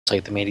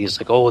like the media's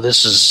like, oh,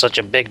 this is such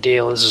a big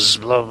deal, this is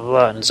blah blah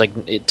blah, and it's like,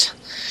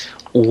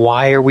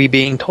 why are we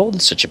being told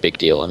it's such a big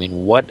deal? I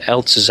mean, what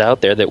else is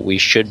out there that we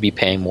should be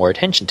paying more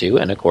attention to?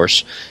 And of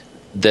course,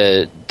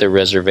 the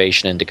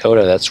reservation in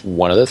Dakota, that's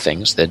one of the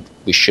things that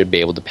we should be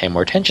able to pay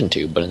more attention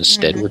to, but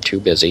instead we're too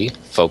busy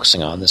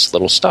focusing on this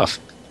little stuff.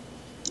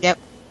 Yep.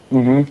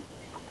 And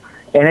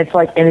it's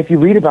like, and if you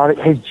read about it,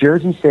 his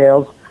jersey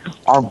sales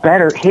are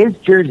better. His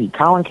jersey,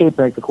 Colin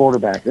Kaepernick, the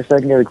quarterback, the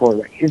secondary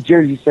quarterback, his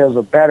jersey sales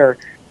are better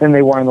than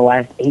they were in the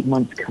last 8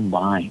 months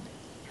combined.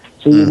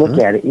 So you look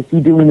at it. Is he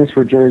doing this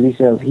for jersey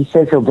sales? He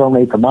says he'll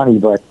donate the money,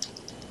 but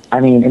I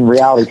mean, in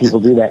reality,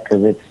 people do that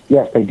because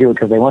they do it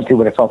because they want to,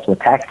 but it's also a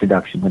tax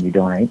deduction when you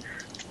donate.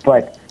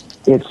 But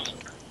is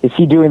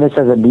he doing this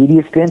as a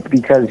media stint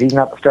because he's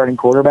not the starting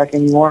quarterback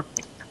anymore?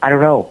 I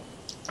don't know.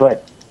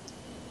 But,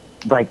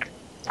 like,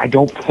 I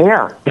don't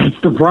care.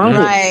 It's the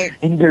Broncos. Right.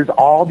 And there's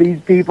all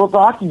these people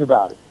talking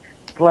about it.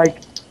 It's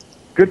like,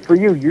 good for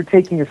you. You're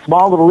taking a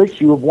small little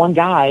issue of one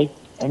guy,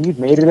 and you've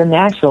made it a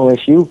national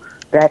issue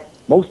that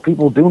most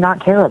people do not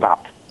care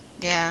about.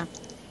 Yeah.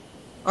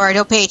 Or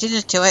don't pay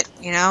attention to it,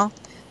 you know.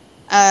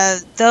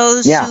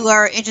 Those who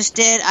are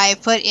interested, I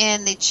put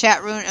in the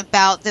chat room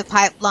about the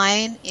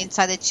pipeline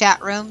inside the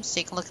chat room, so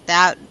you can look at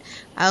that.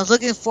 I was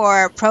looking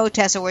for a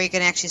protest where you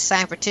can actually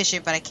sign a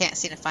petition, but I can't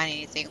seem to find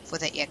anything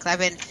with it yet. Because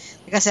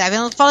like I said, I've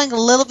been following a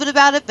little bit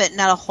about it, but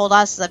not a whole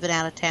lot since I've been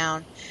out of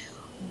town.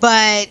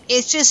 But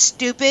it's just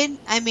stupid.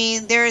 I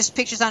mean, there's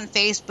pictures on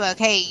Facebook.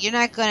 Hey, you're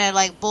not going to,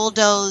 like,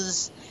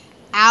 bulldoze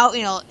out,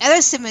 you know,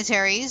 other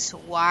cemeteries.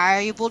 Why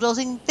are you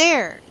bulldozing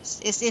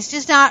theirs? It's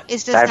just not.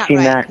 It's just I've not seen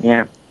right. that.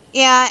 Yeah.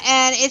 Yeah,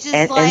 and it's just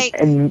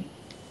and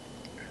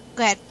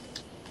go ahead.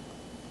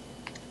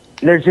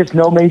 There's just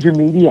no major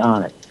media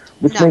on it,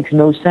 which makes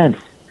no sense.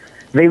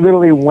 They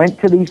literally went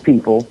to these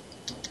people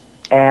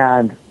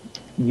and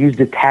used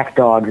attack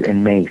dogs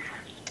and mace,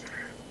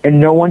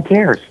 and no one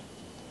cares.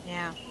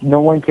 Yeah.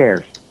 No one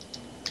cares.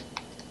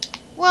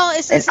 Well,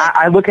 it's and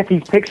I look at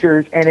these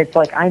pictures, and it's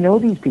like, I know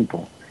these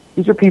people.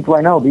 These are people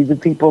I know. These are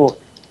people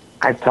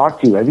I've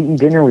talked to. I've eaten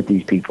dinner with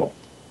these people.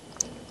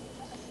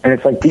 And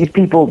it's like these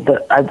people,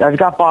 I've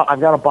got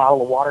a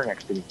bottle of water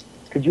next to me.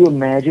 Could you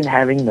imagine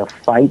having to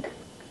fight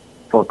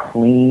for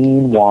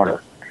clean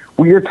water?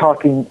 We are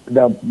talking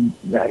the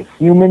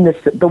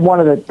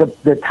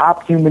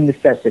top human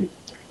necessity.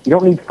 You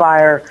don't need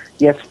fire.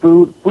 Yes,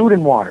 food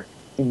and water.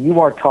 And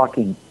you are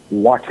talking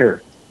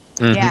water.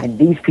 Yeah. And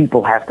these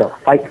people have to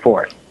fight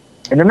for it.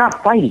 And they're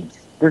not fighting.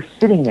 They're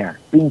sitting there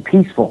being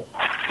peaceful.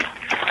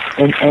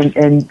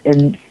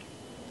 And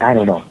I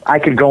don't know. I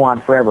could go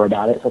on forever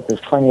about it, but there's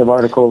plenty of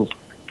articles.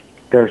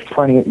 There's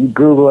plenty of, you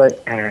Google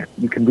it, and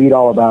you can read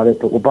all about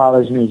it. But what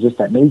bothers me is just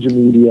that major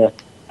media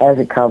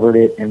hasn't covered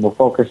it, and we're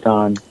focused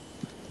on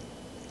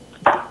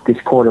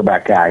this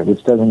quarterback guy,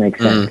 which doesn't make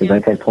sense because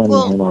I've had plenty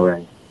of him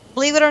already.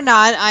 Believe it or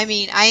not, I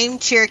mean, I am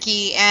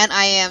Cherokee and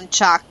I am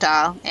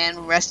Choctaw, and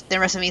the rest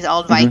of me is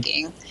old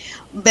Viking.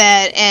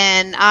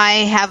 And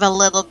I have a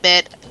little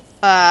bit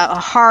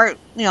heart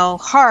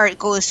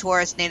goes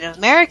towards Native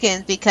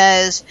Americans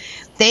because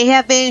they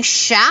have been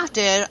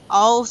shafted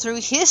all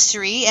through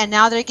history, and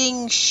now they're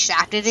getting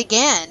shafted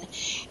again.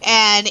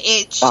 And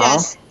it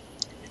just,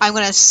 I'm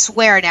going to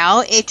swear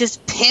now, it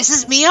just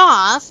pisses me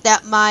off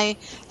that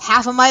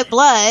half of my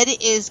blood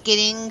is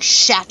getting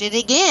shafted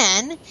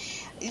again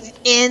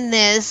in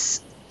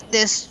this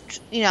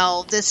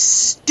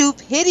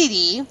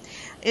stupidity.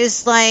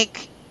 Is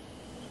like,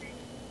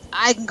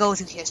 I can go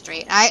through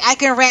history. I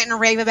can rant and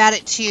rave about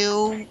it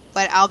too,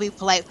 but I'll be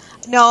polite.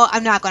 No,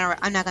 I'm not gonna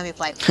be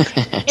polite.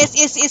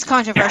 It's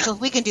controversial.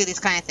 We can do these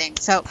kind of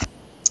things. So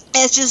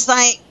it's just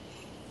like,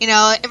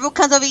 everyone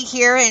comes over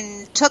here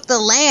and took the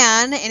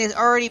land and it's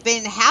already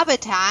been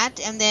habitat,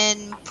 and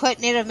then put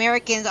Native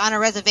Americans on a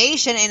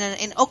reservation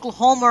in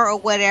Oklahoma or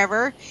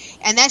whatever,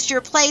 and that's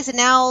your place. And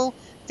now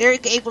they're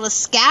able to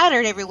scatter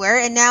it everywhere,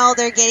 and now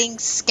they're getting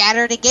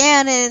scattered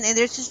again. And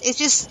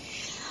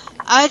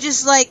I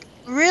just like,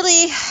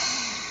 really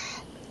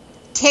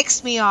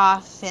ticks me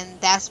off, and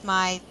that's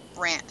my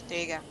rant. There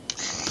you go.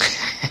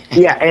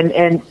 Yeah,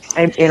 and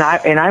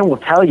I will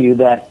tell you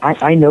that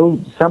I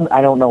know some.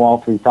 I don't know all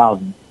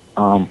 3,000.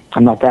 I'm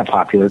not that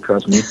popular,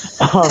 trust me.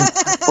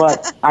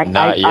 But I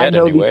know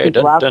anyway. these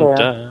people out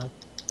there.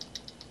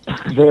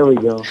 There we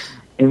go.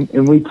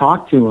 And we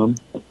talk to them,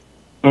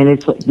 and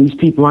it's like these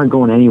people aren't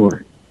going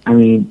anywhere. I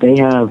mean, they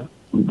have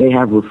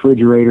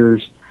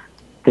refrigerators,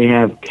 they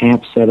have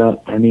camps set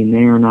up. I mean,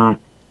 they're not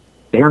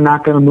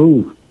going to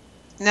move.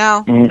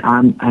 No.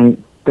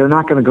 And they're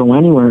not going to go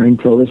anywhere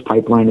until this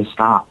pipeline is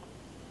stopped.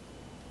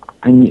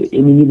 I mean,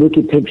 you look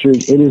at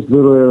pictures, it is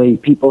literally,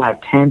 people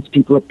have tents,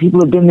 people have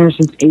been there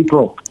since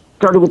April.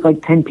 Started with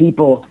like 10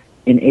 people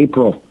in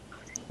April.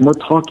 And we're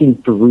talking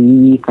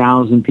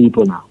 3,000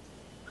 people now.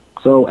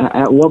 So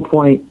at what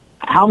point,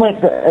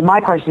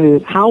 my question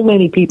is, how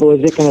many people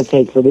is it going to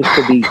take for this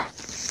to be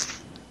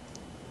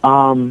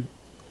on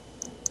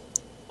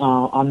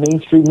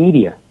mainstream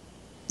media?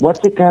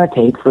 What's it going to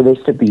take for this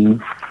to be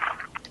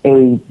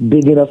a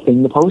big enough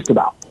thing to post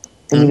about?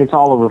 I mean, it's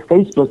all over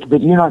Facebook,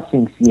 but you're not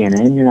seeing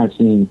CNN. You're not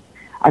seeing.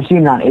 I've seen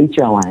it on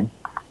HLN,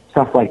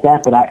 stuff like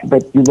that.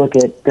 But you look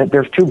at that.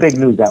 There's two big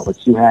news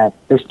outlets.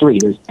 There's three.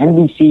 There's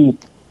NBC,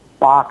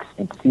 Fox,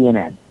 and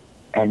CNN,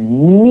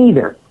 and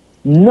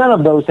none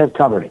of those have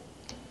covered it,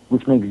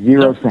 which makes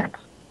zero sense.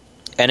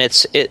 And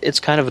it's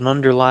kind of an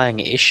underlying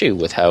issue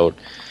with how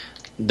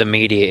the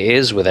media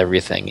is with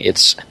everything.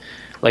 It's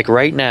like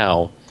right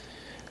now,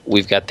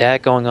 we've got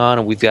that going on,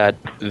 and we've got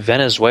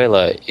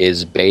Venezuela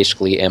is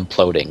basically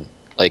imploding,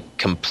 like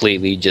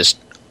completely. Just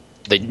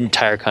the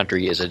entire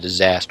country is a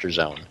disaster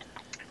zone,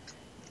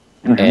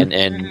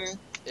 and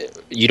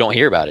you don't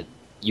hear about it.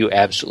 You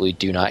absolutely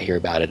do not hear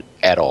about it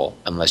at all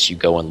unless you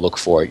go and look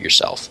for it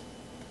yourself.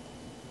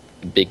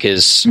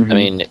 Because I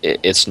mean,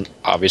 it's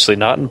obviously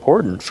not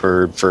important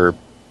for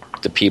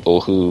the people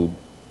who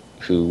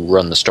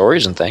run the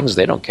stories and things.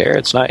 They don't care.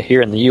 It's not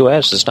here in the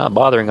U.S. It's not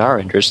bothering our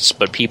interests.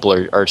 But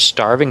people are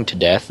starving to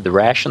death. The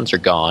rations are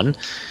gone.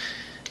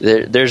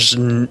 There's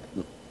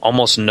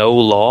almost no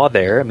law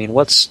there. I mean,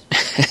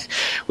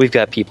 we've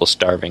got people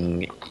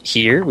starving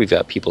here. We've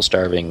got people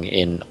starving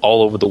in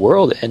all over the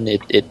world, and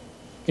it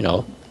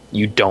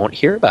you don't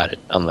hear about it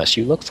unless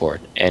you look for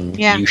it. And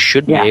you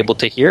should be able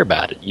to hear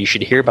about it. You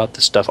should hear about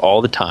this stuff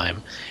all the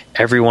time.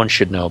 Everyone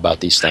should know about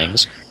these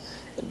things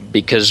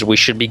because we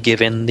should be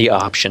given the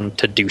option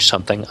to do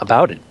something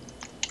about it.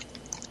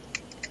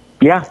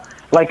 Yeah.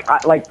 Like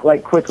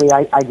quickly,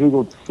 I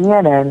Googled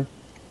CNN,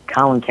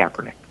 Colin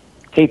Kaepernick.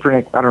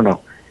 I don't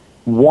know.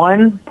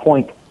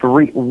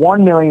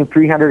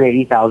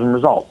 1,380,000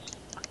 results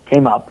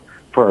came up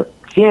for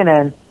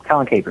CNN,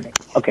 Colin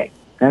Kaepernick. Okay,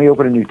 let me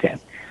open a new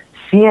tab.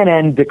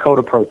 CNN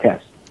Dakota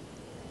protest.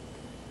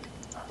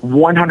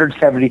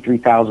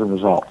 173,000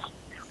 results.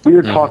 We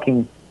are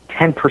talking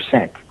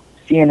 10%.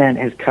 CNN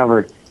has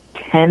covered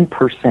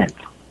 10%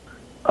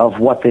 of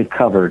what they've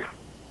covered.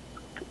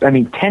 I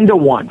mean,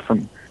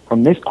 10-1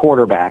 from this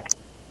quarterback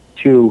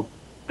to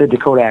the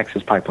Dakota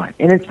Access Pipeline.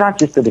 And it's not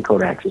just the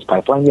Dakota Access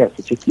Pipeline. Yes,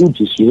 it's a huge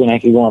issue, and I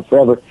could go on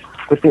forever.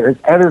 But there's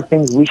other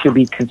things we should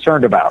be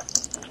concerned about.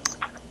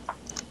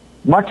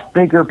 Much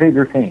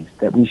bigger things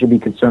that we should be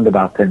concerned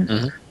about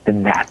than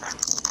that.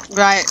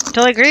 Right.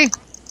 Totally agree.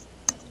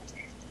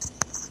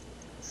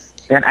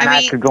 And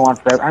I could go on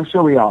forever. I'm sure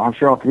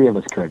all three of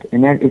us could.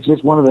 And then it's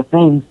just one of the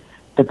things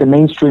that the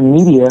mainstream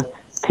media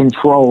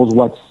controls.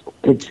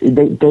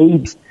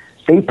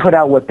 They put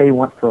out what they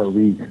want for a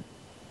reason.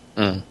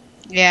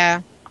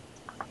 Yeah.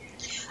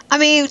 I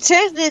mean,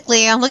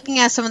 technically, I'm looking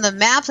at some of the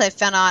maps I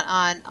found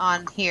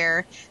on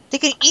here. They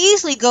could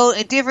easily go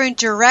a different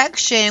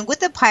direction with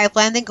the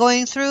pipeline than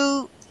going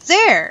through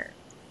there.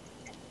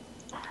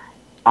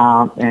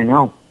 I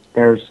know.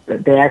 They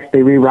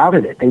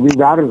rerouted it. They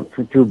rerouted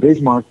it through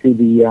Bismarck through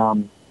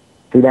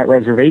that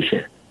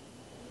reservation.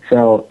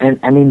 So, and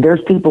I mean,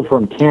 there's people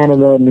from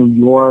Canada, New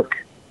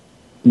York.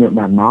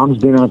 My mom's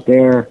been up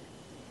there.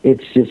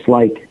 It's just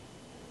like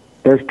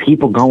there's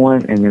people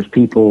going, and there's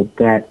people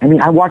that. I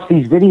mean, I watch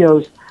these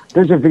videos.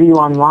 There's a video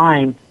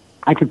online.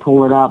 I could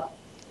pull it up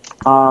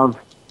of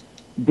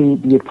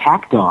the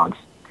attack dogs,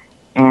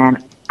 and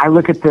I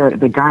look at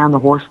the guy on the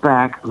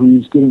horseback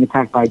who's getting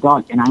attacked by a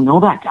dog, and I know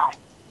that guy.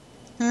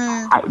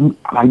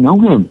 I know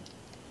him.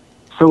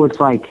 So it's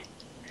like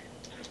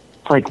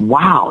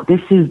wow, this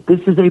is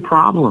a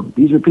problem.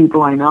 These are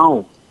people I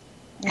know,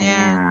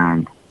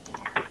 and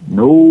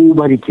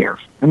nobody cares.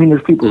 I mean,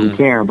 there's people who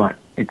care, but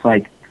it's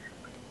like,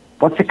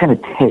 what's it going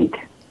to take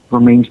for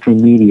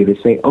mainstream media to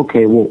say,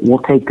 okay,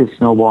 we'll take this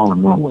snowball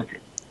and run with it?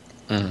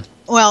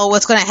 Well,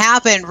 what's going to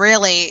happen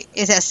really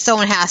is that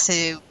someone has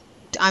to.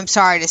 I'm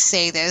sorry to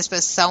say this,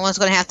 but someone's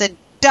going to have to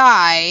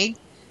die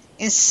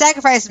and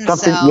sacrifice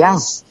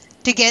themselves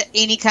to get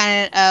any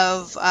kind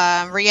of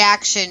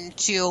reaction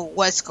to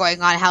what's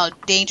going on, how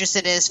dangerous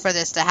it is for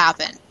this to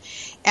happen.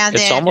 And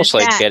it's almost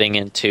like getting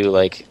into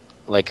like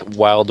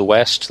Wild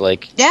West,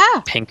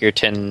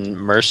 Pinkerton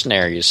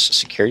mercenaries,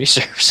 security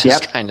services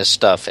kind of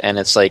stuff. And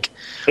it's like,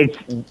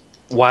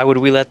 why would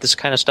we let this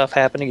kind of stuff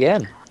happen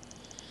again?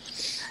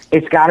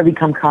 It's got to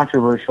become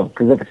controversial,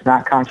 because if it's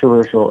not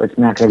controversial, it's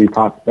not going to be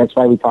popular. That's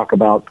why we talk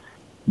about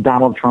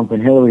Donald Trump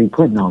and Hillary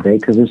Clinton all day,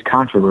 because there's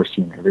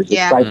controversy in there. There's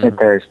excitement.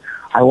 There's,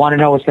 I want to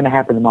know what's going to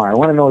happen tomorrow. I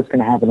want to know what's going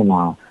to happen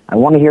tomorrow. I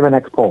want to hear the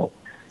next poll.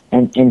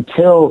 And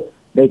until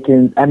they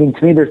can, I mean,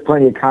 to me, there's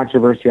plenty of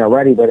controversy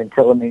already, but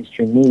until the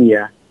mainstream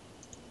media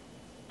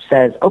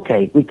says,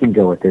 okay, we can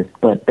go with this,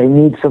 but they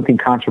need something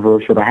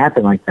controversial to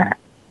happen like that.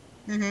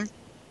 Mm-hmm.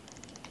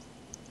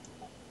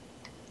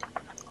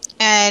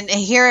 And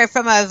hear it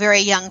from a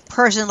very young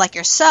person like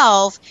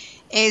yourself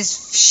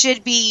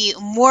should be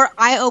more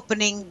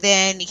eye-opening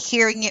than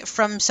hearing it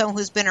from someone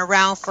who's been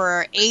around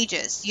for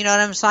ages. You know what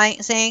I'm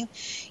saying?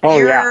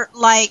 You're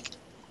like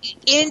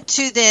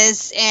into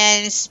this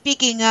and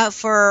speaking up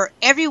for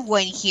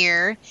everyone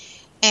here,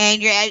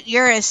 and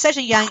you're at such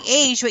a young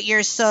age, but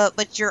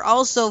you're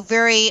also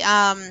very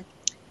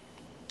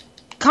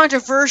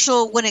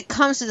controversial when it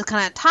comes to this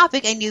kind of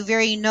topic, and you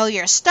very know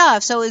your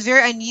stuff. So it's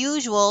very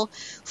unusual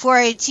for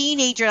a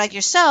teenager like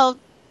yourself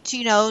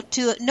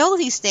to know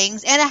these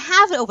things and to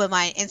have an open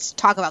mind and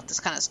talk about this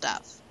kind of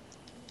stuff.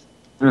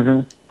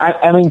 Mm-hmm.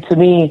 I mean, to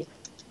me,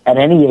 at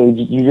any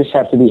age, you just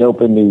have to be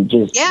open to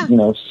just,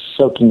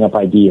 soaking up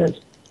ideas.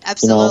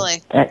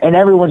 Absolutely. And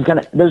everyone's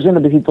there's gonna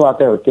be people out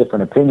there with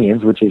different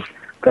opinions,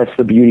 that's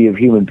the beauty of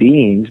human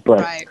beings.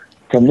 But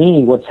to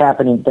me, what's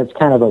happening, that's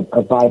kind of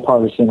a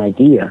bipartisan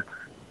idea,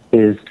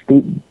 is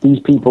these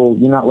people,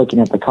 you're not looking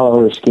at the color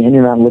of their skin,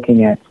 you're not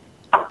looking at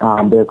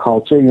their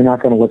culture, you're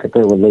not going to look at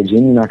their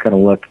religion, you're not going to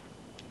look,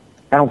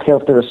 I don't care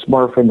if they're a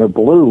Smurf and they're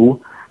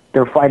blue,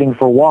 they're fighting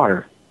for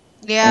water.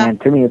 Yeah. And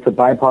to me, it's a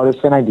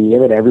bipartisan idea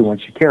that everyone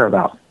should care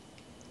about.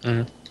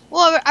 Mm-hmm.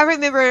 Well, I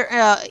remember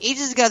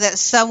ages ago that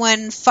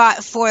someone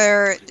fought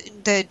for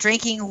the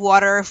drinking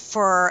water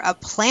for a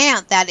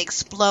plant that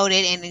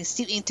exploded and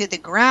seeped into the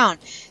ground.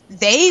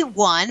 They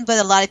won, but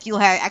a lot of people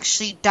have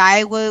actually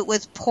died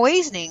with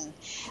poisoning.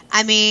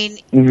 I mean,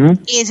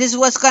 is this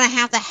what's going to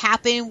have to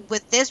happen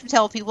with this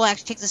until people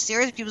actually take this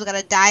serious? People's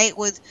going to die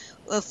with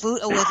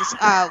food or with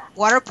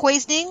water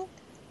poisoning,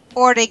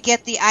 or they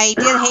get the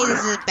idea, hey,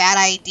 this is a bad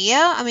idea.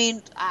 I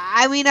mean,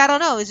 I don't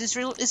know. Is this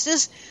real? Is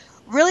this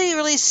really,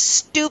 really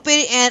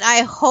stupid? And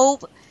I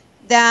hope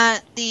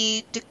that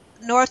the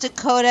North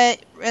Dakota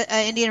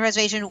Indian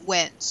Reservation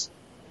wins.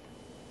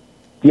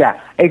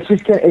 Yeah, it's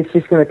just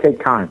gonna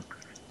take time,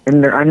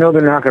 and I know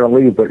they're not gonna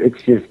leave, but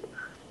it's just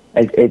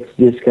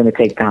gonna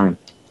take time.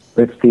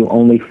 That's the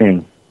only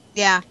thing.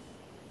 Yeah.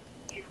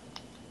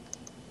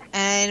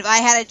 And if I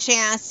had a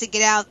chance to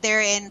get out there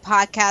and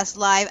podcast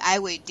live, I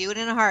would do it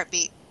in a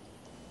heartbeat.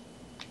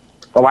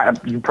 Well,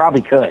 you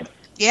probably could.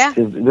 Yeah.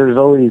 'Cause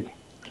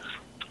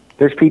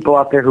there's people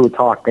out there who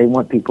talk. They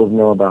want people to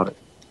know about it.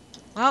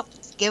 Well,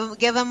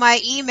 give them my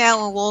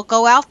email and we'll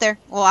go out there.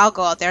 Well, I'll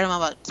go out there. I don't know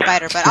about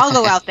Spider, but I'll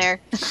go out there.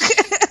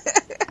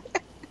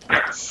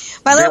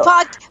 my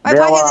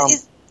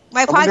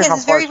podcast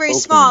is very, very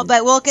small,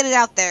 but we'll get it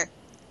out there.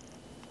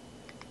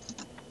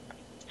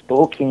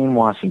 Spokane,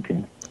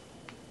 Washington.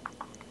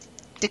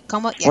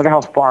 Tacoma. Yeah. Wonder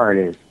how far it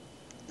is.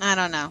 I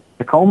don't know.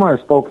 Tacoma or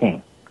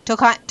Spokane?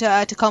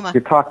 Tacoma.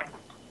 You're talking.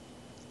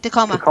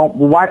 Tacoma.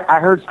 What? I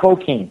heard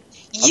Spokane.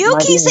 You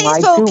keep saying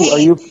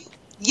Spokane.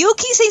 You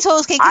keep saying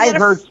Spokane. I've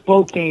heard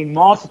Spokane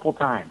multiple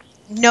times.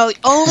 No,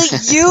 only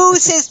you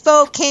said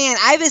Spokane.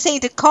 I've been saying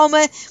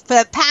Tacoma for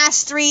the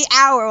past 3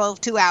 hours. Well,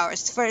 2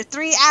 hours. For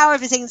 3 hours, I've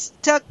been saying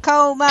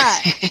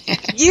Tacoma.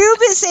 You've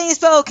been saying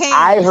Spokane.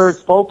 I heard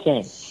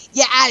Spokane.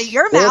 Yeah, out of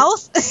your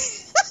mouth.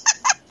 This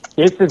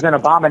is an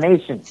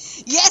abomination.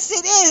 Yes,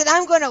 it is, and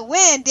I'm going to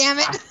win. Damn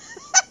it!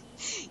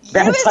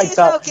 That's like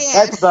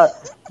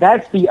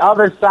that's the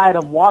other side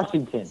of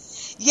Washington.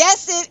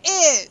 Yes, it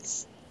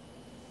is.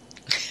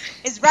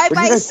 It's right what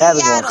by do you guys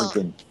Seattle. Have in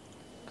Washington?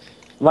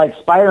 Like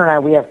Spider and I,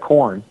 we have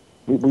corn.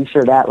 We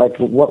share that. Like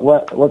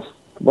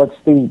what's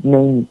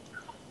the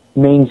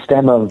main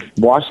stem of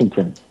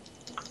Washington?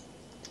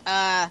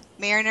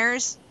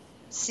 Mariners,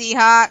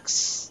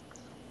 Seahawks,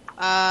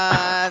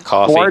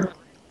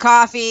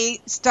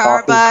 coffee,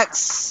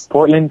 Starbucks,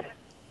 Portland.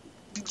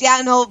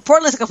 Yeah, no,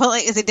 Portland's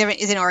completely is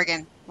in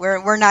Oregon.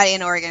 We're not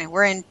in Oregon.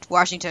 We're in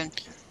Washington.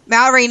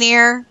 Mount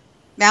Rainier,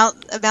 Mount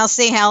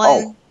St.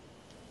 Helen. Oh.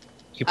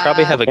 You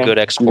probably have a good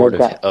export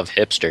of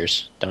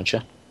hipsters, don't you?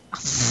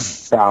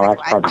 No,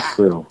 that's probably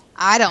true.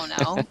 I don't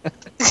know.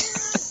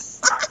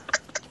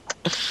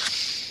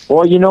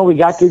 Well, we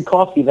got good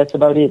coffee. That's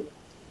about it.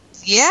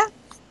 Yeah.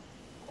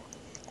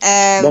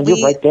 Then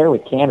you're right there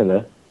with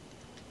Canada.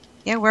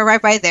 Yeah, we're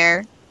right by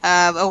there.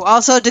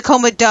 Also,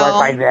 Tacoma Dome.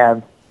 Right by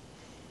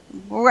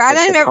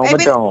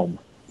them.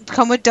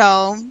 Tacoma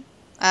Dome.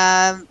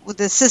 With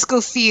the Cisco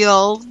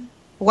Field,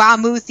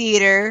 WAMU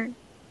Theater.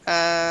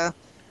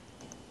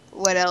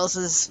 What else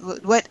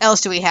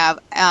do we have?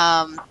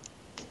 I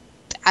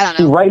don't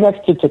know. See, right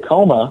next to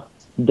Tacoma,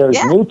 there's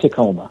New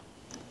Tacoma.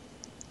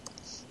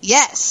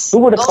 Yes. Who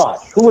would have thought?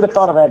 Who would have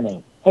thought of that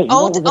name? Hey,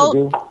 what we're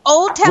going to do?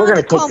 Old Town We're going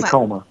to Tacoma. take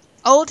Tacoma.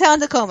 Old Town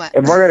Tacoma.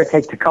 And we're going to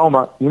take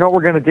Tacoma. You know what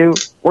we're going to do?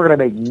 We're going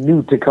to make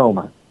New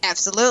Tacoma.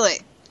 Absolutely.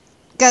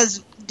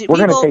 Because we're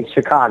going to take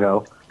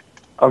Chicago.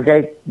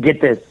 Okay? Get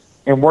this.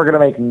 And we're going to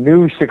make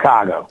New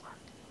Chicago.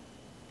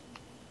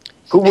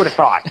 Who would have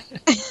thought?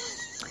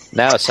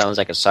 Now it sounds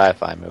like a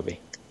sci-fi movie.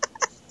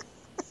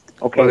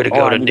 Okay, we're going to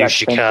go to New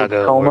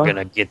Chicago. We're going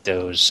to get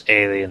those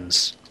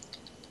aliens.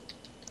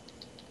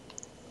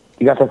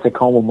 You got the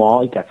Tacoma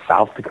Mall. You got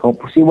South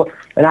Tacoma. See what?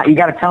 You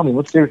got to tell me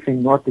what's the difference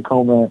between North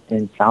Tacoma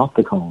and South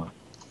Tacoma.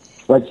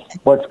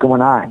 What's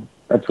going on?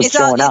 That's what's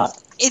showing up.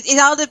 It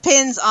all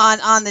depends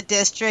on the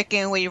district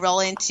and where you roll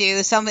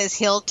into. Some is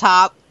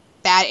hilltop,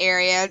 bad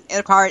area. The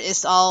other part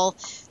is all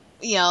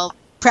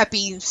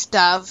preppy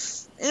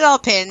stuff. It all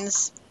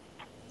depends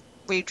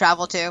where you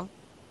travel to.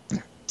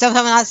 Some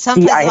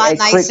places a lot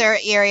nicer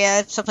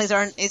area. Some places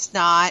aren't. It's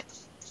not.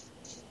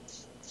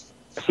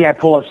 See, I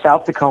pull up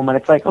South Tacoma,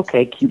 and it's like,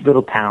 okay, cute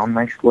little town,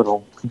 nice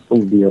little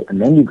deal.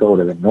 And then you go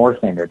to the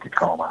north end of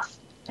Tacoma,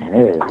 and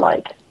it is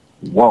like,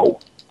 whoa.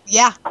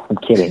 Yeah. I'm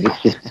kidding.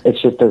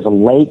 It's just there's a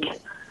lake.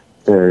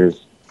 There's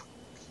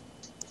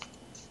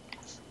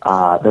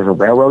There's a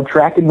railroad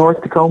track in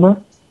North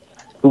Tacoma.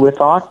 Who would have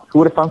thought? Who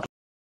would have thunk